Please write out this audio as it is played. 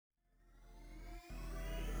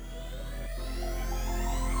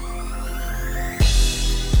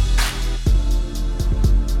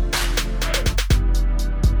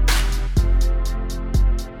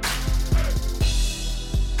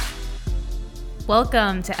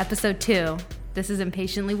Welcome to episode 2. This is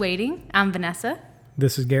Impatiently Waiting. I'm Vanessa.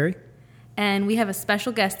 This is Gary. And we have a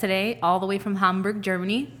special guest today, all the way from Hamburg,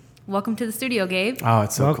 Germany. Welcome to the studio, Gabe. Oh,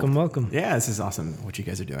 it's so welcome, cool. Welcome. Yeah, this is awesome what you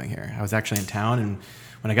guys are doing here. I was actually in town, and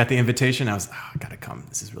when I got the invitation, I was, I got to come.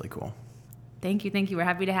 This is really cool. Thank you. We're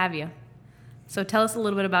happy to have you. So tell us a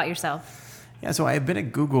little bit about yourself. Yeah, so I've been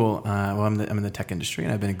at Google. I'm in the tech industry,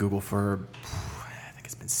 and I've been at Google for, I think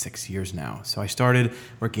it's been 6 years now. So I started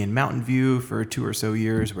working in Mountain View for 2 or so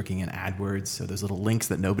years, working in AdWords, so those little links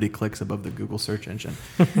that nobody clicks above the Google search engine.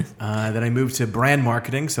 Then I moved to brand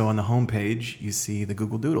marketing, so on the homepage, you see the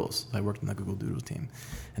Google Doodles. I worked on the Google Doodle team.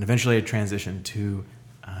 And eventually I transitioned to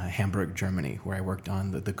Hamburg, Germany, where I worked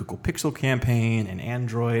on the Google Pixel campaign and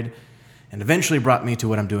Android, and eventually brought me to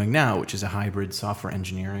what I'm doing now, which is a hybrid software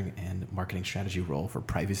engineering and marketing strategy role for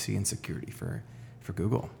privacy and security for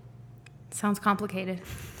Google. Sounds complicated.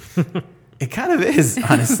 It kind of is,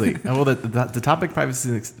 honestly. Well, the topic privacy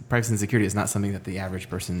and security is not something that the average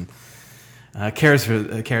person cares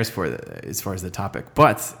for as far as the topic.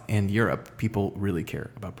 But in Europe, people really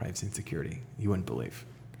care about privacy and security. You wouldn't believe.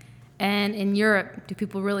 And in Europe, do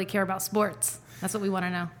people really care about sports? That's what we want to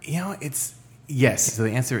know. It's yes. So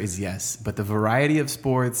the answer is yes. But the variety of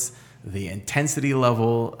sports, the intensity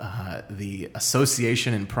level, the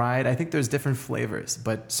association and pride, I think there's different flavors.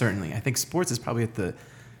 But certainly, I think sports is probably at the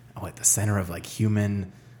center of like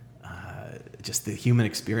human, just the human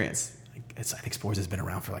experience. I think sports has been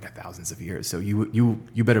around for like thousands of years. So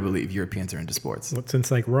you better believe Europeans are into sports. What,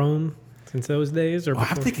 since like Rome, since those days, or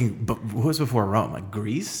I'm thinking, but what was before Rome? Like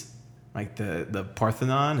Greece, like the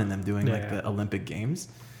Parthenon, and them doing the Olympic Games.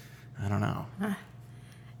 I don't know.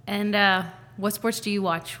 And what sports do you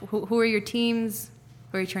watch? Who are your teams?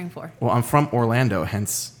 Who are you cheering for? Well, I'm from Orlando,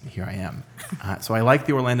 hence here I am. So I like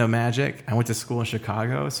the Orlando Magic. I went to school in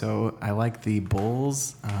Chicago, so I like the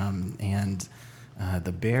Bulls and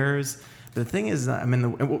the Bears. The thing is, I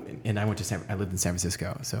lived in San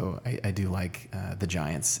Francisco, so I do like the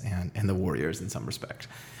Giants and the Warriors in some respect.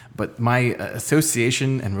 But my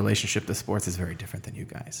association and relationship to sports is very different than you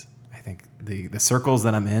guys. I think the circles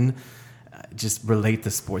that I'm in just relate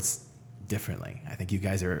to sports differently. I think you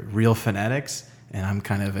guys are real fanatics, and I'm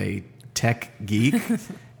kind of a tech geek,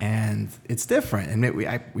 and it's different.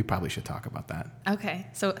 And we probably should talk about that. Okay,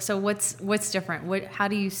 so what's different? How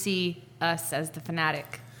do you see us as the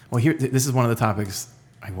fanatic? Well, this is one of the topics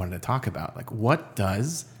I wanted to talk about. Like, what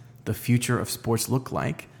does the future of sports look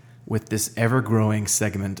like with this ever-growing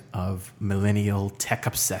segment of millennial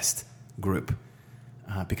tech-obsessed group?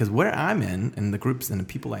 Because where I'm in, and the groups and the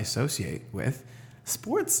people I associate with,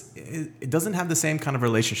 sports, it doesn't have the same kind of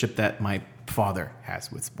relationship that my father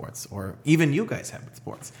has with sports, or even you guys have with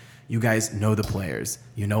sports. You guys know the players.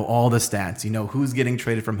 You know all the stats. You know who's getting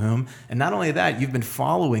traded from whom. And not only that, you've been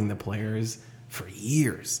following the players for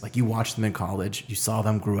years. Like, you watched them in college, you saw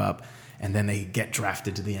them grow up, and then they get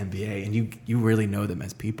drafted to the NBA, and you really know them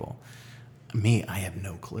as people. Me, I have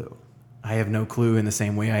no clue. I have no clue in the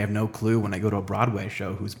same way I have no clue when I go to a Broadway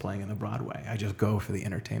show who's playing in the Broadway. I just go for the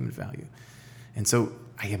entertainment value. And so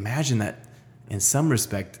I imagine that in some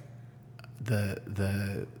respect,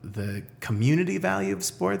 the community value of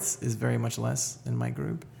sports is very much less in my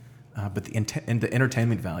group, but the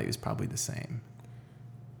entertainment value is probably the same.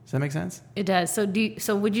 Does that make sense? It does.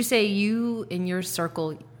 So would you say you, in your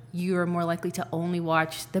circle, you are more likely to only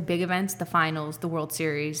watch the big events, the finals, the World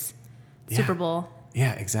Series, Super Bowl?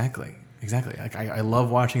 Yeah, exactly. Like I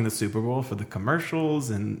love watching the Super Bowl for the commercials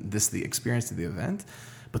and the experience of the event,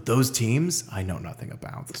 but those teams I know nothing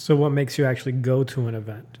about. So what makes you actually go to an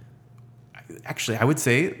event? Actually, I would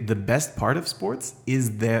say the best part of sports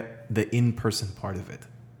is the in-person part of it,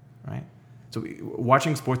 right? So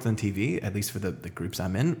watching sports on TV, at least for the groups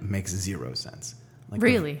I'm in, makes zero sense. Like,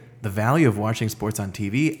 really? The value of watching sports on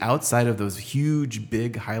TV outside of those huge,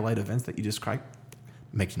 big highlight events that you described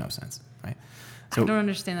makes no sense, right? So, I don't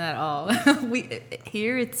understand that at all.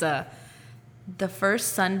 It's the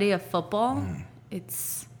first Sunday of football.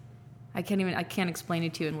 It's I can't explain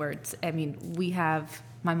it to you in words. I mean,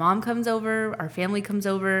 my mom comes over, our family comes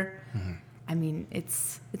over. Mm-hmm. I mean,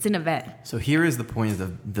 it's an event. So here is the point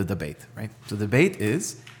of the debate, right? So the debate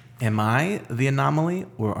is, am I the anomaly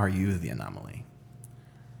or are you the anomaly?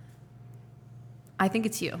 I think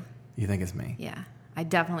it's you. You think it's me? Yeah, I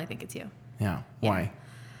definitely think it's you. Yeah. Why?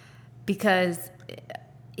 Because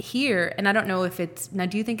here, and I don't know if now,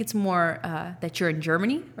 do you think it's more that you're in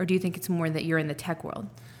Germany, or do you think it's more that you're in the tech world?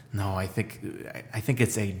 No, I think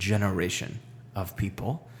it's a generation of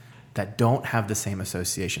people that don't have the same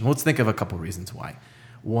association. Let's think of a couple reasons why.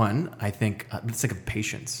 One, I think let's think of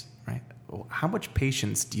patience, right? How much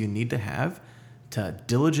patience do you need to have to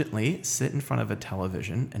diligently sit in front of a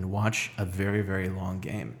television and watch a very, very long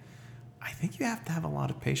game, I think you have to have a lot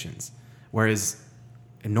of patience. Whereas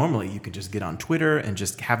normally you could just get on Twitter and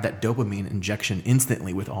just have that dopamine injection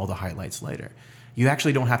instantly with all the highlights later. You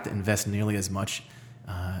actually don't have to invest nearly as much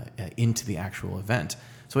into the actual event.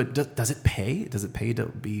 So does it pay? Does it pay to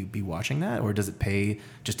be watching that, or does it pay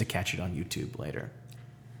just to catch it on YouTube later?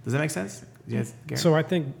 Does that make sense? Yes, Gary? So I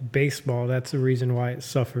think baseball, that's the reason why it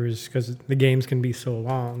suffers, because the games can be so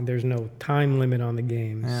long. There's no time limit on the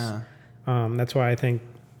games. Yeah. That's why I think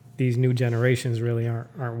these new generations really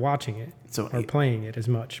aren't watching it or playing it as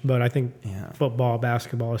much. But I think football,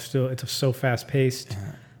 basketball is still, it's so fast paced.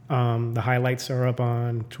 Yeah. The highlights are up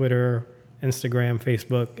on Twitter, Instagram,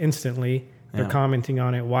 Facebook instantly. They're commenting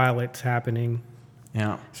on it while it's happening.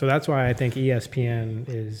 Yeah. So that's why I think ESPN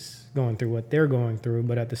is going through what they're going through.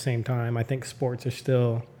 But at the same time, I think sports are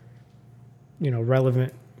still,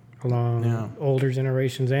 relevant along older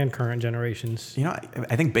generations and current generations.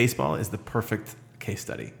 I think baseball is the perfect case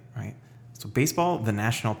study, right? So baseball, the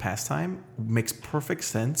national pastime, makes perfect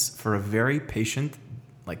sense for a very patient,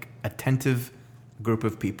 attentive group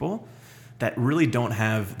of people that really don't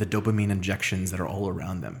have the dopamine injections that are all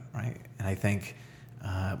around them, right? And I think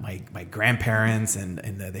my grandparents and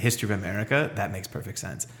the history of America, that makes perfect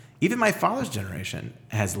sense. Even my father's generation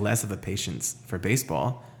has less of a patience for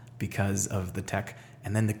baseball because of the tech.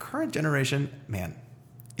 And then the current generation, man,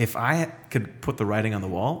 if I could put the writing on the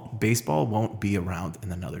wall, baseball won't be around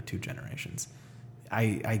in another 2 generations.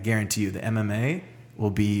 I guarantee you the MMA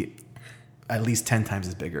will be at least 10 times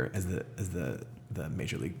as bigger as the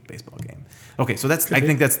Major League Baseball game. Okay, so I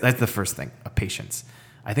think that's the first thing, a patience.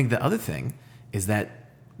 I think the other thing is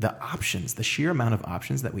that the options, the sheer amount of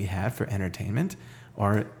options that we have for entertainment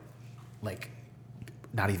are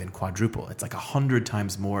not even quadruple. It's 100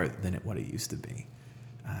 times more than what it used to be.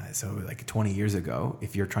 So 20 years ago,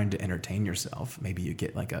 if you're trying to entertain yourself, maybe you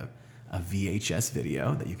get a VHS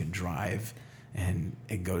video that you can drive and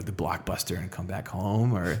go to the Blockbuster and come back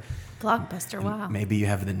home, or Blockbuster. Wow. Maybe you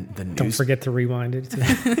have the news. Don't forget to rewind it.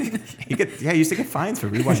 You used to get fines for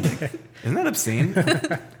rewinding. Isn't that obscene?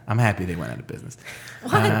 I'm happy they went out of business.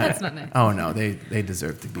 What? That's not nice. Oh no, they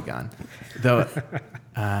deserve to be gone. Though.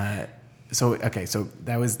 So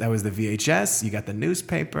that was the VHS. You got the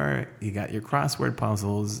newspaper. You got your crossword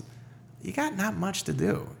puzzles. You got not much to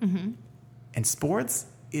do. Mm-hmm. And sports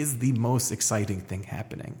is the most exciting thing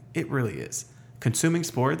happening. It really is. Consuming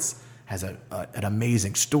sports has an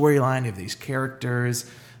amazing storyline of these characters.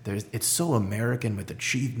 It's so American with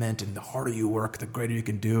achievement, and the harder you work, the greater you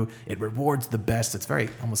can do. It rewards the best. It's very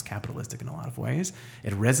almost capitalistic in a lot of ways.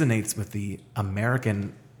 It resonates with the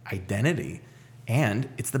American identity, and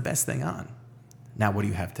it's the best thing on. Now, what do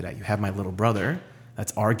you have today? You have my little brother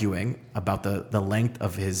that's arguing about the length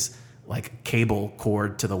of his cable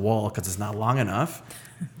cord to the wall because it's not long enough,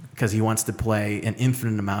 because he wants to play an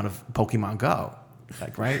infinite amount of Pokemon Go.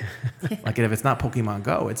 Right? If it's not Pokemon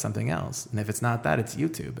Go, it's something else. And if it's not that, it's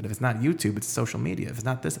YouTube. And if it's not YouTube, it's social media. If it's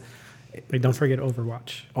not this... Don't forget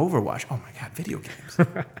Overwatch. Overwatch. Oh, my God. Video games.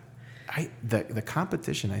 The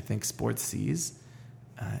competition I think sports sees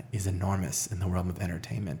is enormous in the realm of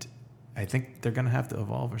entertainment. I think they're going to have to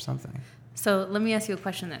evolve or something. So let me ask you a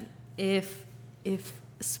question then. If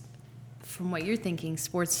from what you're thinking,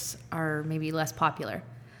 sports are maybe less popular,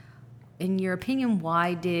 in your opinion,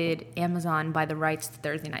 why did Amazon buy the rights to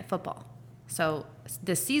Thursday Night Football? So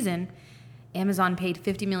this season, Amazon paid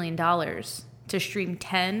 $50 million to stream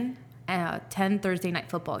 10 Thursday Night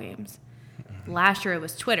Football games. Mm-hmm. Last year it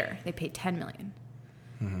was Twitter. They paid $10 million.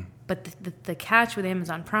 Mm-hmm. But the catch with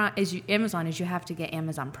Amazon Prime is you have to get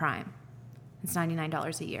Amazon Prime. It's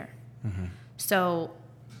 $99 a year. Mm-hmm. So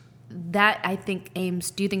that, I think,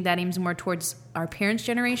 do you think that aims more towards our parents'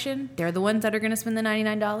 generation? They're the ones that are going to spend the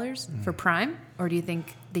 $99 for Prime? Or do you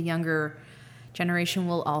think the younger generation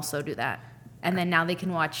will also do that? And then now they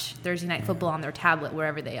can watch Thursday Night Football on their tablet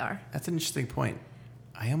wherever they are. That's an interesting point.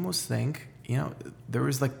 I almost think, there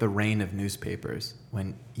was the reign of newspapers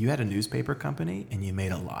when you had a newspaper company and you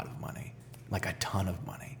made a lot of money, a ton of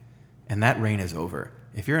money. And that reign is over.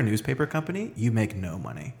 If you're a newspaper company, you make no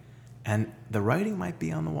money. And the writing might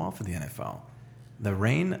be on the wall for the NFL. The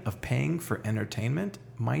reign of paying for entertainment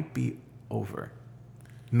might be over.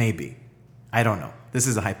 Maybe. I don't know. This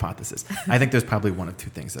is a hypothesis. I think there's probably one of two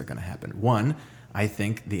things that are going to happen. One, I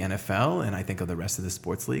think the NFL and I think of the rest of the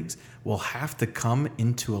sports leagues will have to come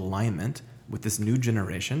into alignment with this new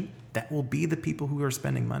generation that will be the people who are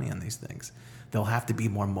spending money on these things. They'll have to be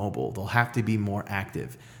more mobile. They'll have to be more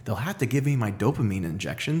active. They'll have to give me my dopamine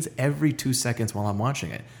injections every 2 seconds while I'm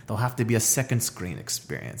watching it. There'll have to be a second screen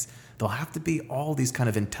experience. There'll have to be all these kind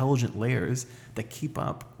of intelligent layers that keep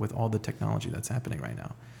up with all the technology that's happening right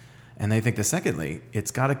now. And I think that secondly,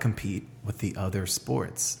 it's got to compete with the other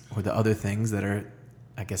sports or the other things that are,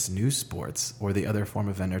 I guess, new sports or the other form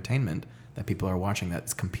of entertainment that people are watching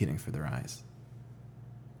that's competing for their eyes.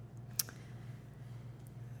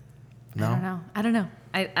 No? I don't know.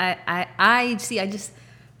 I see. I just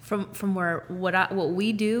from what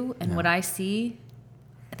we do and what I see,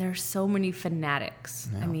 there's so many fanatics.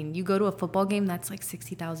 Yeah. I mean, you go to a football game, that's like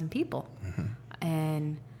 60,000 people,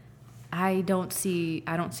 and I don't see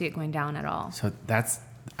it going down at all. So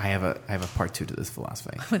I have a part two to this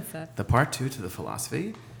philosophy. What's that? The part two to the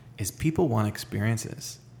philosophy is people want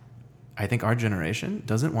experiences. I think our generation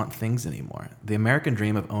doesn't want things anymore. The American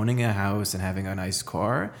dream of owning a house and having a nice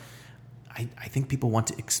car, I think people want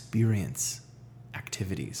to experience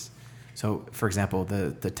activities. So, for example,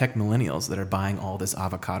 the tech millennials that are buying all this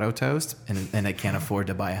avocado toast and they can't afford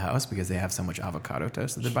to buy a house because they have so much avocado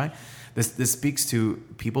toast that they're buying. This speaks to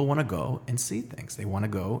people want to go and see things. They want to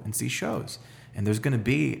go and see shows. And there's going to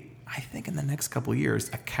be, I think in the next couple of years,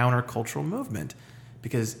 a countercultural movement.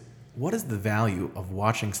 Because what is the value of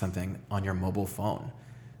watching something on your mobile phone?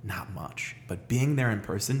 Not much. But being there in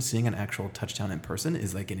person, seeing an actual touchdown in person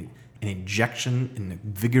is like an injection, an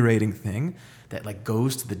invigorating thing that like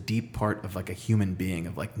goes to the deep part of like a human being,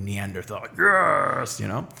 of like Neanderthal. Yes, you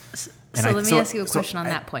know? So let me ask you a question on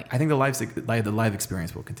that point. I think the live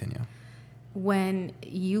experience will continue. When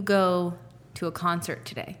you go to a concert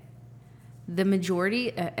today, the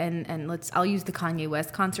majority, and I'll use the Kanye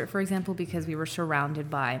West concert, for example, because we were surrounded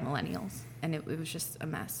by millennials and it was just a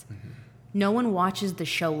mess. Mm-hmm. No one watches the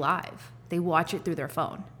show live. They watch it through their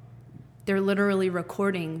phone. They're literally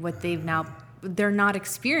recording what they're not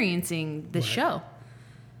experiencing the show.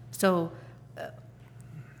 So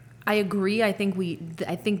I agree. I think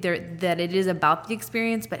that it is about the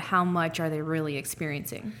experience, but how much are they really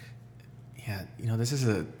experiencing? Yeah, this is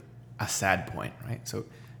a sad point, right? So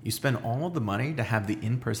you spend all the money to have the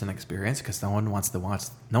in-person experience because no one wants to watch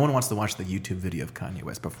the YouTube video of Kanye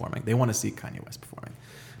West performing. They want to see Kanye West performing.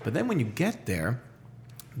 But then when you get there,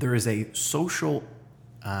 there is a social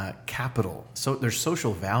capital. So there's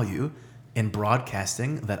social value in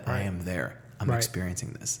broadcasting that I am there. I'm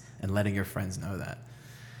experiencing this and letting your friends know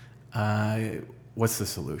that. What's the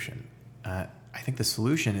solution? I think the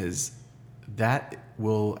solution is that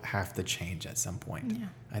will have to change at some point. Yeah.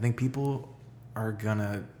 I think people are going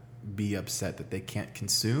to be upset that they can't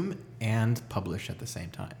consume and publish at the same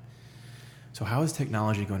time. So how is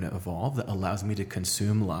technology going to evolve that allows me to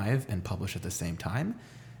consume live and publish at the same time?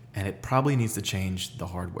 And it probably needs to change the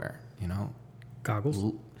hardware,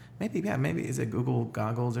 Goggles? Maybe is it Google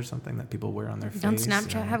goggles or something that people wear on their face? Don't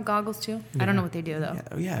Snapchat have goggles too? Yeah. I don't know what they do though.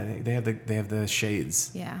 Yeah, they have the shades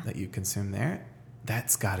that you consume there.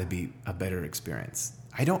 That's got to be a better experience.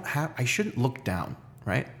 I shouldn't look down,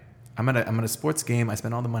 right? I'm at a sports game. I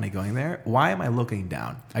spend all the money going there. Why am I looking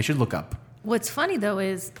down? I should look up. What's funny though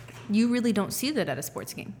is you really don't see that at a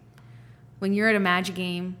sports game. When you're at a Magic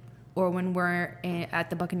game or when we're at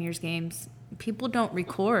the Buccaneers games, people don't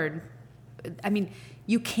record. I mean,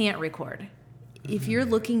 you can't record. If you're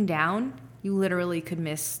looking down, you literally could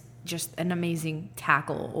miss just an amazing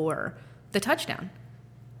tackle or the touchdown.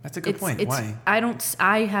 That's a good point. Why?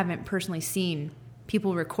 I haven't personally seen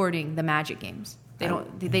people recording the Magic games.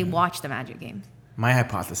 They watch the Magic games. My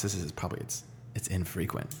hypothesis is probably it's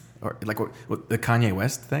infrequent. Or like what the Kanye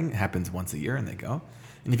West thing happens once a year and they go.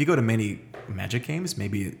 And if you go to many Magic games,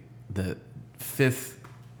 maybe the fifth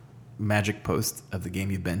Magic post of the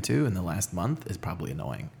game you've been to in the last month is probably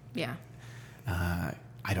annoying. Yeah.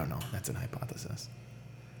 I don't know. That's an hypothesis.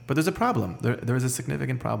 But there's a problem. There is a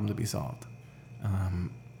significant problem to be solved.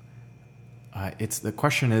 The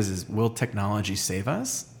question is will technology save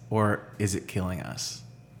us or is it killing us?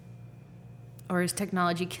 Or is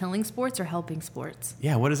technology killing sports or helping sports?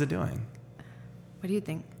 Yeah, what is it doing? What do you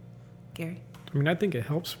think, Gary? I mean, I think it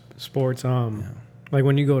helps sports. Like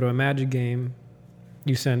when you go to a Magic game,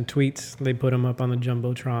 you send tweets, they put them up on the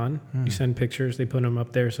Jumbotron. You send pictures, they put them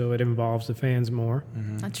up there so it involves the fans more.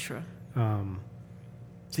 Mm-hmm. That's true.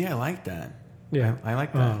 See, I like that. Yeah. I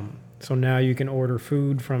like that. So now you can order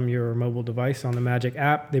food from your mobile device on the Magic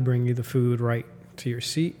app. They bring you the food right to your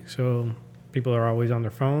seat. So people are always on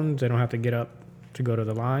their phones. They don't have to get up to go to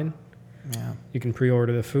the line. Yeah. You can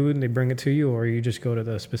pre-order the food and they bring it to you, or you just go to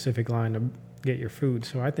the specific line to get your food.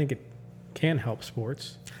 So I think can help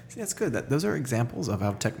sports. See, that's good. Those are examples of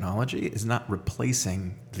how technology is not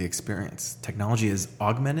replacing the experience. Technology is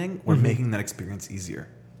augmenting or making that experience easier.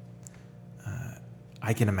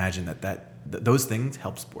 I can imagine that those things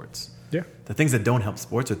help sports. Yeah. The things that don't help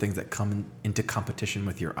sports are things that come into competition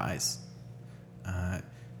with your eyes.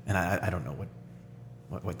 And I don't know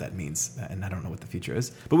what that means, and I don't know what the future is.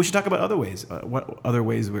 But we should talk about other ways. What other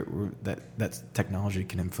ways that technology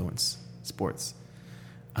can influence sports?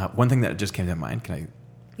 One thing that just came to mind. Can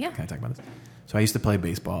I talk about this? So I used to play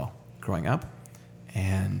baseball growing up,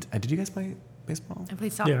 and did you guys play baseball? I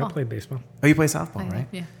played softball. Yeah, I played baseball. Oh, you play softball, right?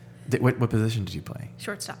 Yeah. What position did you play?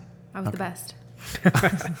 Shortstop. I was the best.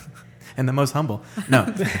 And the most humble.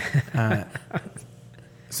 No.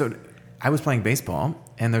 So I was playing baseball,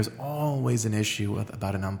 and there's always an issue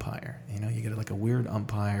about an umpire. You get like a weird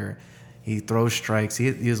umpire. He throws strikes. He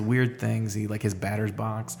has weird things. He like his batter's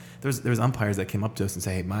box. There's umpires that came up to us and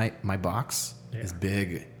say, "Hey, my box is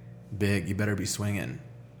big. You better be swinging.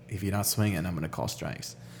 If you're not swinging, I'm going to call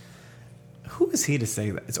strikes." Who is he to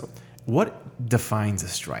say that? So, what defines a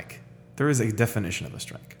strike? There is a definition of a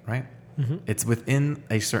strike, right? Mm-hmm. It's within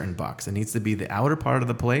a certain box. It needs to be the outer part of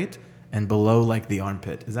the plate and below like the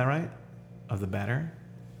armpit. Is that right? Of the batter?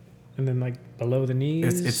 And then like below the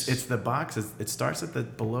knees? It's the box. It starts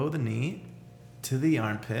at below the knee to the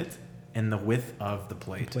armpit and the width of the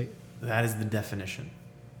plate. That is the definition.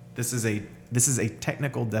 This is a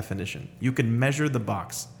technical definition. You can measure the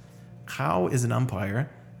box. How is an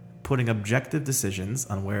umpire putting objective decisions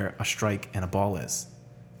on where a strike and a ball is?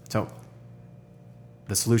 So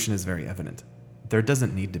the solution is very evident. There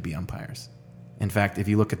doesn't need to be umpires. In fact, if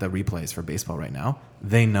you look at the replays for baseball right now,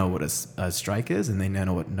 they know what a strike is and they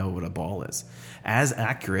know what a ball is. As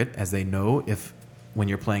accurate as they know if when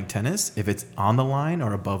you're playing tennis, if it's on the line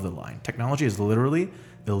or above the line. Technology has literally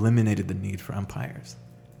eliminated the need for umpires.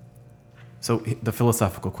 So the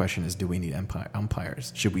philosophical question is, do we need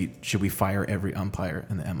umpires? Should we fire every umpire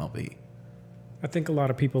in the MLB? I think a lot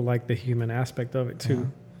of people like the human aspect of it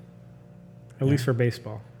too. At least for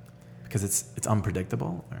baseball. Because it's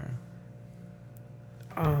unpredictable? Or?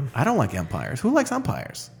 I don't like umpires. Who likes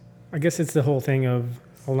umpires? I guess it's the whole thing of,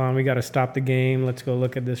 hold on, we got to stop the game. Let's go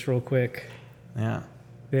look at this real quick. Yeah.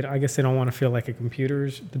 I guess they don't want to feel like a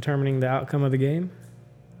computer's determining the outcome of the game.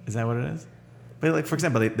 Is that what it is? But like, for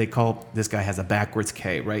example, they call this guy has a backwards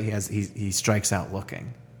K, right? He strikes out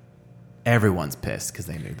looking. Everyone's pissed because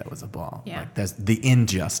they knew that was a ball. Yeah. Like, that's the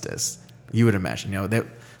injustice. You would imagine,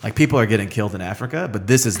 like people are getting killed in Africa, but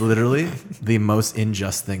this is literally the most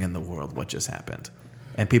unjust thing in the world. What just happened?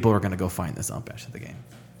 And people are going to go find this ump after the game.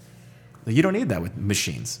 You don't need that with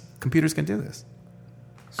machines. Computers can do this.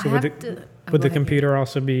 So would the computer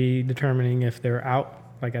also be determining if they're out,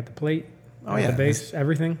 like at the plate, the base,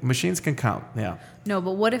 everything? Machines can count, yeah. No,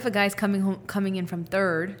 but what if a guy's coming in from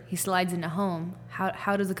third, he slides into home?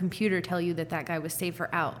 How does the computer tell you that guy was safe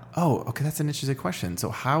or out? Oh, okay, that's an interesting question. So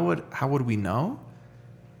how would we know?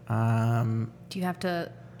 Do you have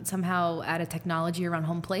to somehow add a technology around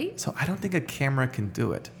home plate? So I don't think a camera can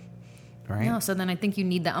do it, right? No, so then I think you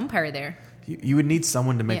need the umpire there. You would need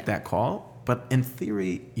someone to make that call, but in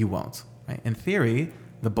theory, you won't. Right? In theory,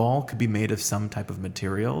 the ball could be made of some type of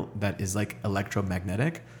material that is like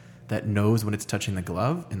electromagnetic, that knows when it's touching the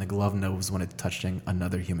glove, and the glove knows when it's touching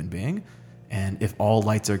another human being. And if all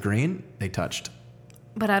lights are green, they touched.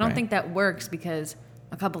 But I don't think that works because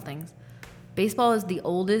a couple things. Baseball is the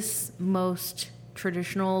oldest, most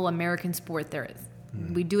traditional American sport there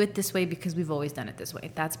is. We do it this way because we've always done it this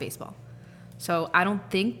way. That's baseball. So I don't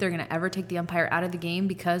think they're going to ever take the umpire out of the game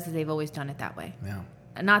because they've always done it that way. Yeah.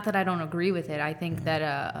 Not that I don't agree with it. I think that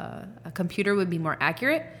a computer would be more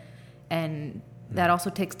accurate, and that also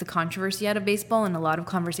takes the controversy out of baseball. And a lot of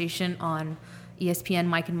conversation on ESPN,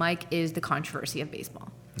 Mike and Mike, is the controversy of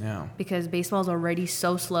baseball. Yeah. Because baseball is already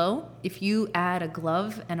so slow. If you add a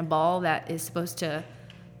glove and a ball that is supposed to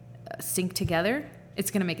sync together,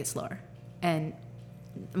 it's going to make it slower. And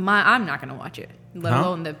I'm not going to watch it, let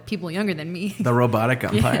alone the people younger than me. The robotic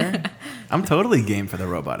umpire? I'm totally game for the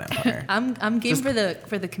robot umpire. I'm game for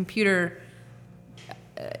the computer.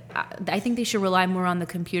 I think they should rely more on the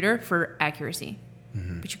computer for accuracy.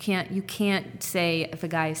 Mm-hmm. But you can't say if a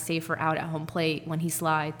guy is safe or out at home plate when he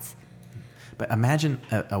slides. But imagine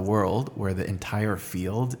a world where the entire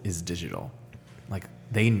field is digital. Like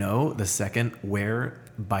they know the second where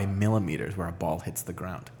by millimeters where a ball hits the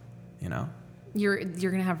ground, You're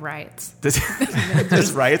gonna have riots.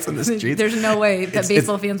 There's riots in the streets. There's no way that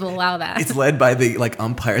baseball fans will allow that. It's led by the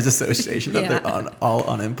umpires association that they're all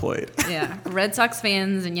unemployed. Yeah, Red Sox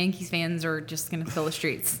fans and Yankees fans are just gonna fill the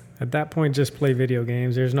streets. At that point, just play video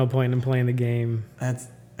games. There's no point in playing the game.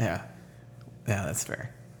 Yeah, that's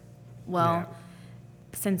fair. Well,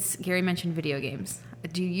 since Gary mentioned video games,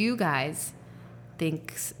 do you guys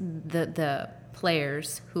think the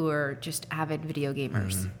players who are just avid video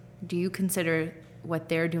gamers, do you consider what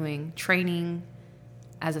they're doing training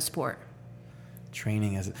as a sport?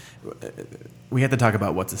 Training as we have to talk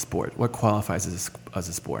about what's a sport. What qualifies as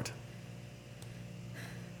a sport?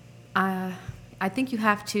 I think you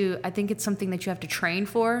have to. I think it's something that you have to train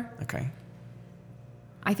for. Okay.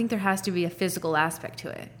 I think there has to be a physical aspect to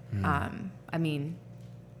it. I mean,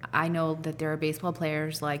 I know that there are baseball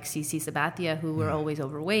players like CC Sabathia who were always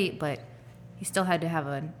overweight, but he still had to have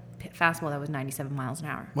a fastball that was 97 miles an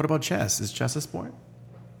hour. What about chess? Is chess a sport?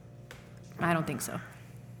 I don't think so.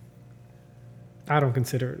 I don't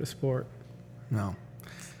consider it a sport. No.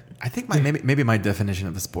 I think maybe my definition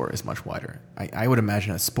of a sport is much wider. I would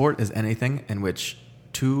imagine a sport is anything in which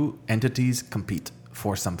two entities compete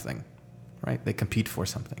for something, right? They compete for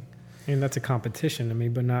something. And that's a competition to me,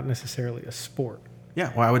 but not necessarily a sport.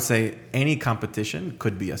 Yeah, well, I would say any competition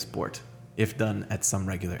could be a sport if done at some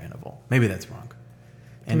regular interval. Maybe that's wrong.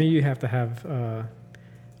 To me, you have to have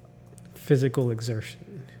physical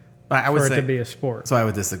exertion I would for say, it to be a sport. So I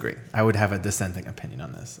would disagree. I would have a dissenting opinion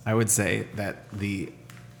on this. I would say that the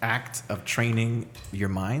act of training your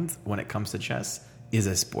mind when it comes to chess is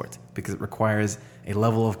a sport because it requires a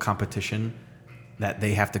level of competition that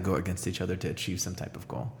they have to go against each other to achieve some type of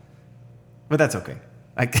goal. But that's okay.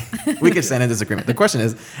 We could stand in disagreement. The question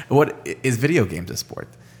is, what is video games a sport?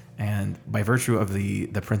 And by virtue of the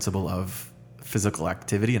principle of physical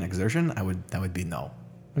activity and exertion, that would be no,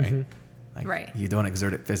 right? Right. You don't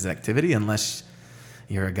exert physical activity unless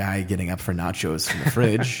you're a guy getting up for nachos from the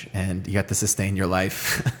fridge, and you have to sustain your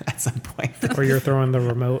life at some point. Or you're throwing the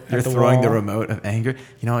remote. You're throwing the remote of anger.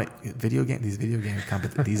 You know, these video game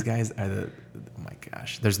these guys are oh my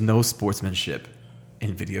gosh. There's no sportsmanship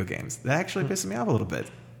in video games. That actually pisses me off a little bit.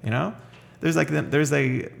 You know, there's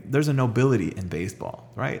a nobility in baseball,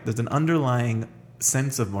 right? There's an underlying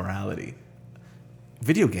sense of morality.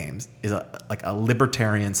 Video games is like a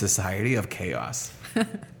libertarian society of chaos.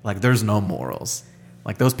 Like there's no morals.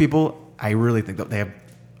 Like those people, I really think that they have.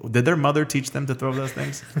 Did their mother teach them to throw those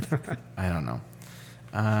things? I don't know.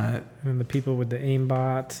 And the people with the aim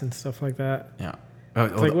bots and stuff like that. Yeah.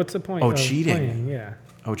 Like, what's the point? of cheating. Playing? Yeah.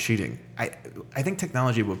 Oh, cheating. I think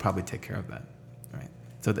technology will probably take care of that. Right.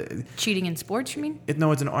 So cheating in sports, you mean? It's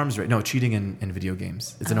an arms race. No, cheating in video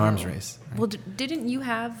games. It's an arms race. Right? Well, didn't you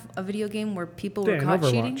have a video game where people were caught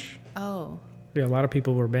cheating? Oh. Yeah, a lot of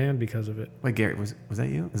people were banned because of it. Wait, Gary, was that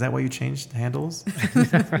you? Is that why you changed handles?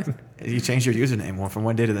 You changed your username from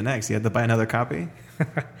one day to the next. You had to buy another copy?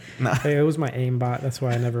 No. Hey, it was my aim bot. That's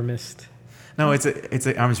why I never missed. No, it's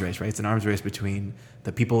an arms race, right? It's an arms race between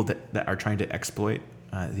the people that are trying to exploit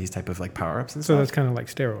these type of like power-ups and stuff. So that's kind of like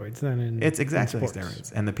steroids then. It's exactly like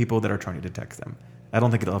steroids. And the people that are trying to detect them. I don't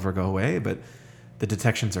think it'll ever go away, but the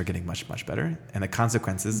detections are getting much, much better. And the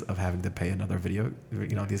consequences of having to pay another video,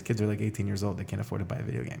 these kids are like 18 years old. They can't afford to buy a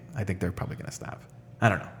video game. I think they're probably going to stop. I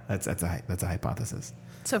don't know. That's a hypothesis.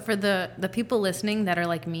 So for the people listening that are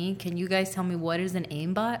like me, can you guys tell me what is an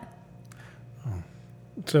aimbot? Oh.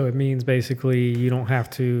 So it means basically you don't have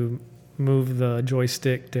to move the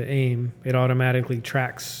joystick to aim. It automatically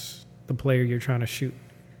tracks the player you're trying to shoot.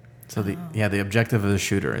 So the objective of the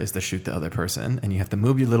shooter is to shoot the other person, and you have to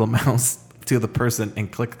move your little mouse to the person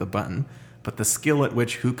and click the button. But the skill at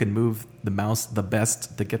which who can move the mouse the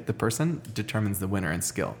best to get the person determines the winner in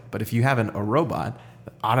skill. But if you have a robot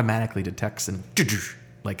that automatically detects and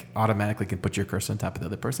like automatically can put your cursor on top of the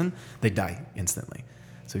other person, they die instantly.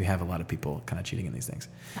 So you have a lot of people kind of cheating in these things.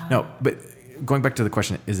 Oh. No, but going back to the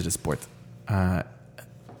question, is it a sport? I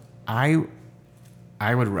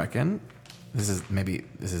would reckon this is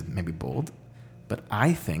maybe bold, but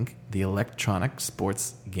I think the Electronic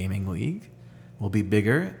Sports Gaming League will be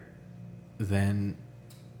bigger than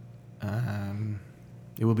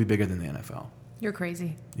it will be bigger than the NFL. You're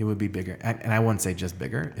crazy. It would be bigger, and I wouldn't say just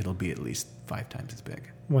bigger. It'll be at least 5 times as big.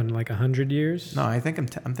 When, like 100 years? No, I think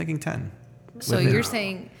I'm thinking 10. So you're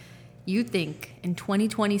saying you think in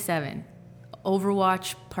 2027,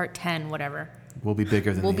 Overwatch Part 10, whatever, will be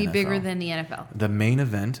bigger than the NFL. Will be bigger than the NFL. The main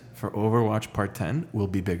event for Overwatch Part 10 will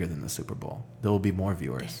be bigger than the Super Bowl. There will be more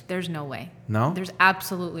viewers. There's no way. No? There's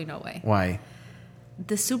absolutely no way. Why?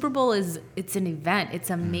 The Super Bowl it's an event. It's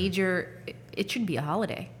a major. It should be a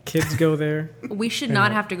holiday. Kids go there. We should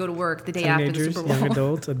not have to go to work the day after the Super Bowl. Young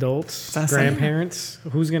adults, grandparents.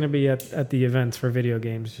 Who's going to be at the events for video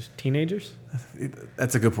games? Just teenagers?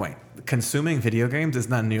 That's a good point. Consuming video games is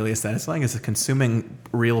not nearly as satisfying as consuming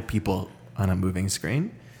real people on a moving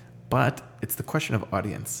screen, but it's the question of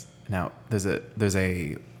audience. Now, there's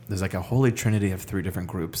there's like a holy trinity of 3 different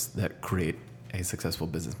groups that create a successful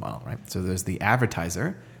business model, right? So there's the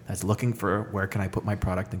advertiser that's looking for where can I put my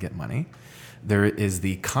product and get money. There is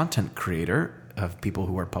the content creator of people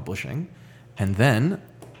who are publishing, and then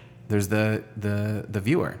there's the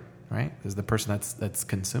viewer, right? There's the person that's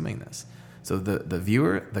consuming this. So the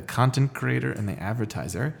viewer, the content creator, and the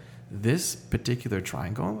advertiser, this particular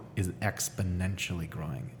triangle is exponentially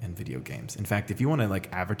growing in video games. In fact, if you want to like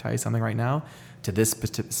advertise something right now to this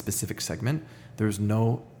specific segment, there's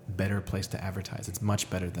no better place to advertise. It's much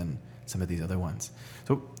better than some of these other ones.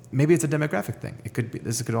 So maybe it's a demographic thing. It could be.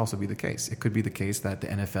 This could also be the case. It could be the case that the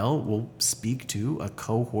NFL will speak to a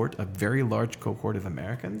cohort, a very large cohort of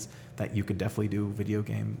Americans that you could definitely do video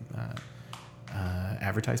game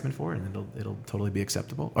advertisement for, and it'll totally be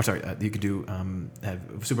acceptable. Or sorry, you could do have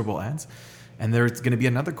Super Bowl ads, and there's going to be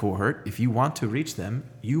another cohort. If you want to reach them,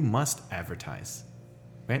 you must advertise,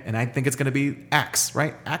 right? And I think it's going to be Axe,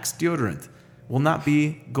 right? Axe deodorant will not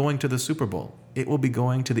be going to the Super Bowl. It will be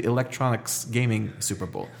going to the electronics gaming Super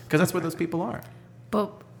Bowl because that's where those people are. But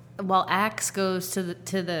while Axe goes to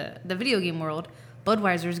the video game world,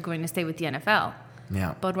 Budweiser is going to stay with the NFL.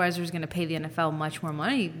 Yeah. Budweiser is going to pay the NFL much more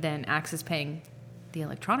money than Axe is paying the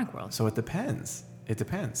electronic world. So it depends. It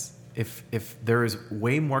depends. If there is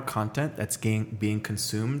way more content that's being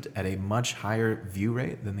consumed at a much higher view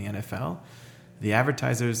rate than the NFL, the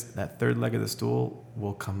advertisers, that third leg of the stool,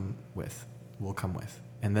 will come with.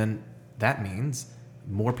 And then that means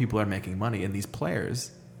more people are making money, and these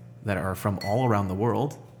players that are from all around the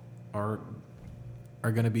world are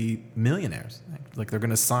going to be millionaires. Like they're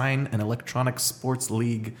going to sign an electronic sports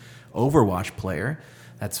league Overwatch player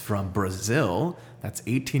that's from Brazil, that's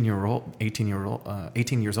 18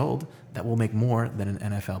 years old, that will make more than an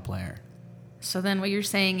NFL player. So then what you're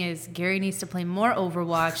saying is Gary needs to play more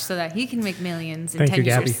Overwatch so that he can make millions in Thank 10 you,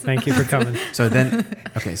 years. Gabby. Thank you for coming. So then,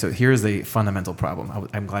 okay, so here's the fundamental problem.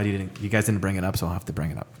 I'm glad you guys didn't bring it up, so I'll have to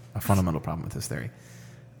bring it up. A fundamental problem with this theory.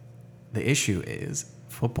 The issue is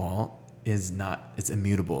football is not, it's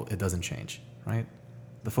immutable. It doesn't change, right?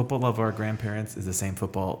 The football of our grandparents is the same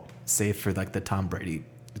football, save for like the Tom Brady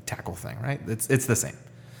tackle thing, right? It's the same.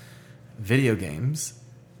 Video games,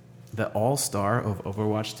 the all-star of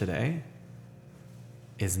Overwatch today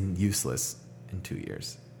is useless in 2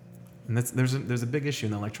 years. And there's a big issue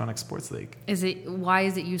in the Electronic Sports League. Why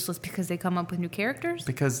is it useless? Because they come up with new characters?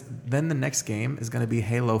 Because then the next game is going to be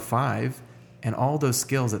Halo 5, and all those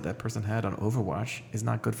skills that person had on Overwatch is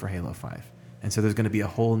not good for Halo 5. And so there's going to be a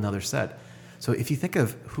whole nother set. So if you think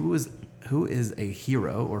of who is a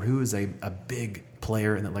hero or who is a big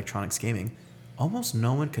player in electronics gaming, almost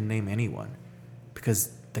no one can name anyone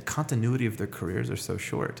because the continuity of their careers are so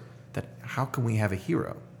short that how can we have a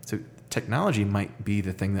hero? So technology might be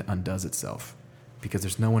the thing that undoes itself because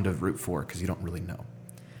there's no one to root for because you don't really know.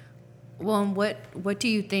 Well, and what do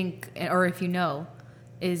you think, or if you know,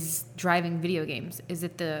 is driving video games? Is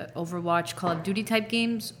it the Overwatch, Call of Duty type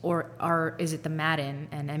games, or is it the Madden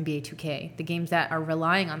and NBA 2K, the games that are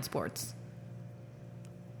relying on sports?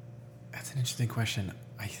 That's an interesting question.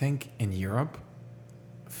 I think in Europe,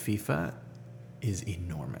 FIFA is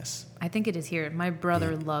enormous. I think it is here. My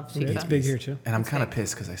brother loves FIFA. It's big here too. And I'm kind of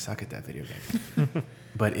pissed because I suck at that video game.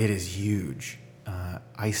 But it is huge.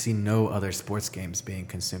 I see no other sports games being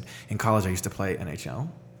consumed. In college, I used to play NHL.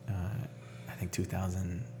 I think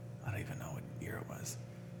 2000, I don't even know what year it was.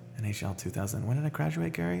 NHL 2000. When did I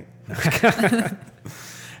graduate, Gary? No.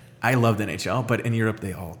 I loved NHL, but in Europe,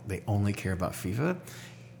 they only care about FIFA.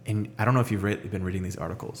 And I don't know if you've been reading these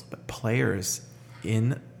articles, but players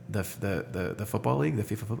in the football league, the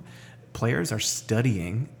FIFA football, players are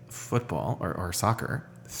studying football or soccer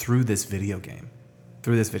through this video game.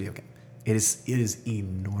 It is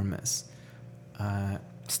enormous.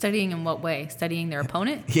 Studying in what way? Studying their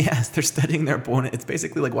opponent? Yes, they're studying their opponent. It's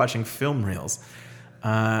basically like watching film reels.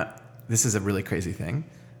 This is a really crazy thing.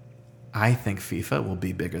 I think FIFA will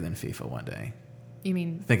be bigger than FIFA one day. You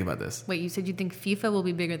mean... Think about this. Wait, you said you think FIFA will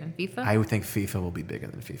be bigger than FIFA? I would think FIFA will be bigger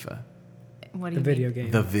than FIFA. What do you mean? Video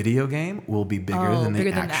game. The video game will be bigger than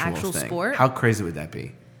the actual thing. Sport? How crazy would that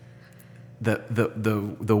be?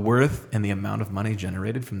 The worth and the amount of money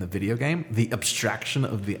generated from the video game, the abstraction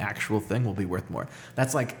of the actual thing will be worth more.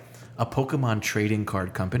 That's like a Pokemon trading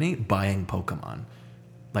card company buying Pokemon,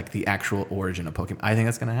 like the actual origin of Pokemon. I think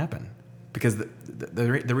that's going to happen because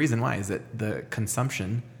the reason why is that the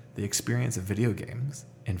consumption, the experience of video games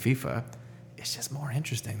in FIFA is just more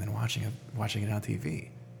interesting than watching it on TV.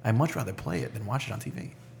 I'd much rather play it than watch it on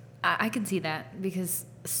TV. I can see that because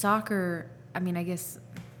soccer, I mean, I guess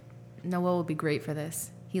Noah would be great for this.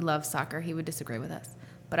 He loves soccer. He would disagree with us.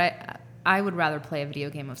 But I would rather play a video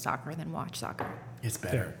game of soccer than watch soccer. It's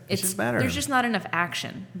better. It's just better. There's just not enough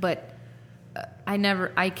action. But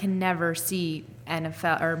I can never see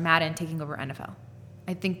NFL or Madden taking over NFL.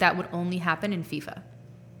 I think that would only happen in FIFA.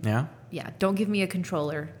 Yeah? Yeah. Don't give me a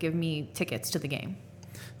controller. Give me tickets to the game.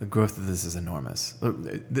 The growth of this is enormous.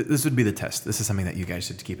 This would be the test. This is something that you guys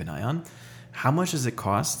should keep an eye on. How much does it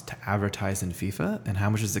cost to advertise in FIFA, and how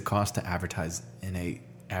much does it cost to advertise in a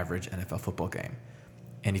average NFL football game?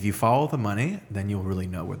 And if you follow the money, then you'll really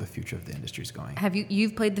know where the future of the industry is going.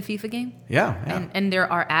 You've played the FIFA game? Yeah. And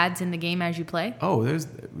there are ads in the game as you play? Oh,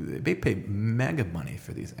 they pay mega money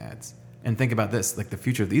for these ads. And think about this, like the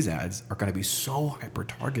future of these ads are going to be so hyper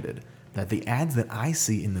targeted that the ads that I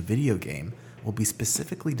see in the video game will be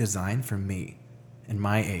specifically designed for me and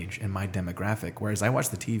my age and my demographic, whereas I watch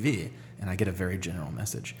the TV and I get a very general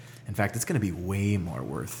message. In fact, it's going to be way more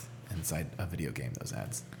worth inside a video game, those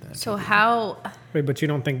ads. So how... Wait, but you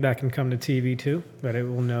don't think that can come to TV too? That it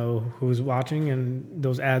will know who's watching and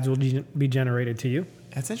those ads will be generated to you?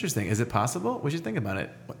 That's interesting. Is it possible? We should think about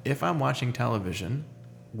it. If I'm watching television,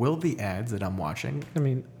 will the ads that I'm watching... I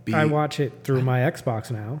mean, I watch it through my Xbox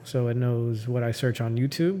now, so it knows what I search on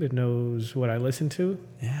YouTube. It knows what I listen to.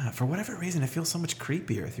 Yeah, for whatever reason, it feels so much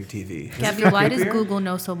creepier through TV. Gabby, why does Google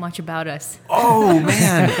know so much about us? Oh,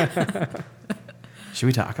 man. Should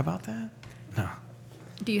we talk about that? No.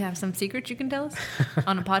 Do you have some secrets you can tell us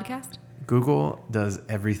on a podcast? Google does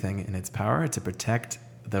everything in its power to protect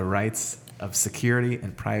the rights of security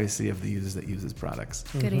and privacy of the users that use its products.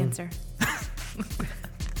 Good answer.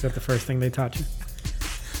 Is that the first thing they taught you?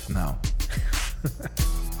 No. All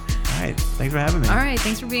right. Thanks for having me. All right.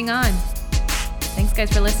 Thanks for being on. Thanks,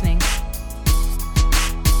 guys, for listening.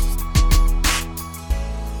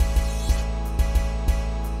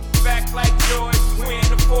 Back like George, we're in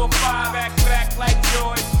the 4-5. Back like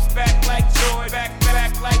George, back like George,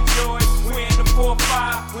 back like George. We're in the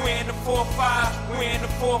 4-5, we're in the 4-5, we're in the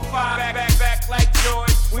 4-5. Back like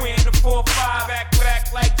George, we're in the 4-5.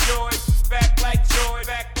 Back like George, back like George,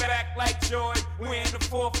 back like George. We're in the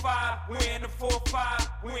 4-5, we're in the 4-5,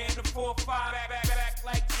 we're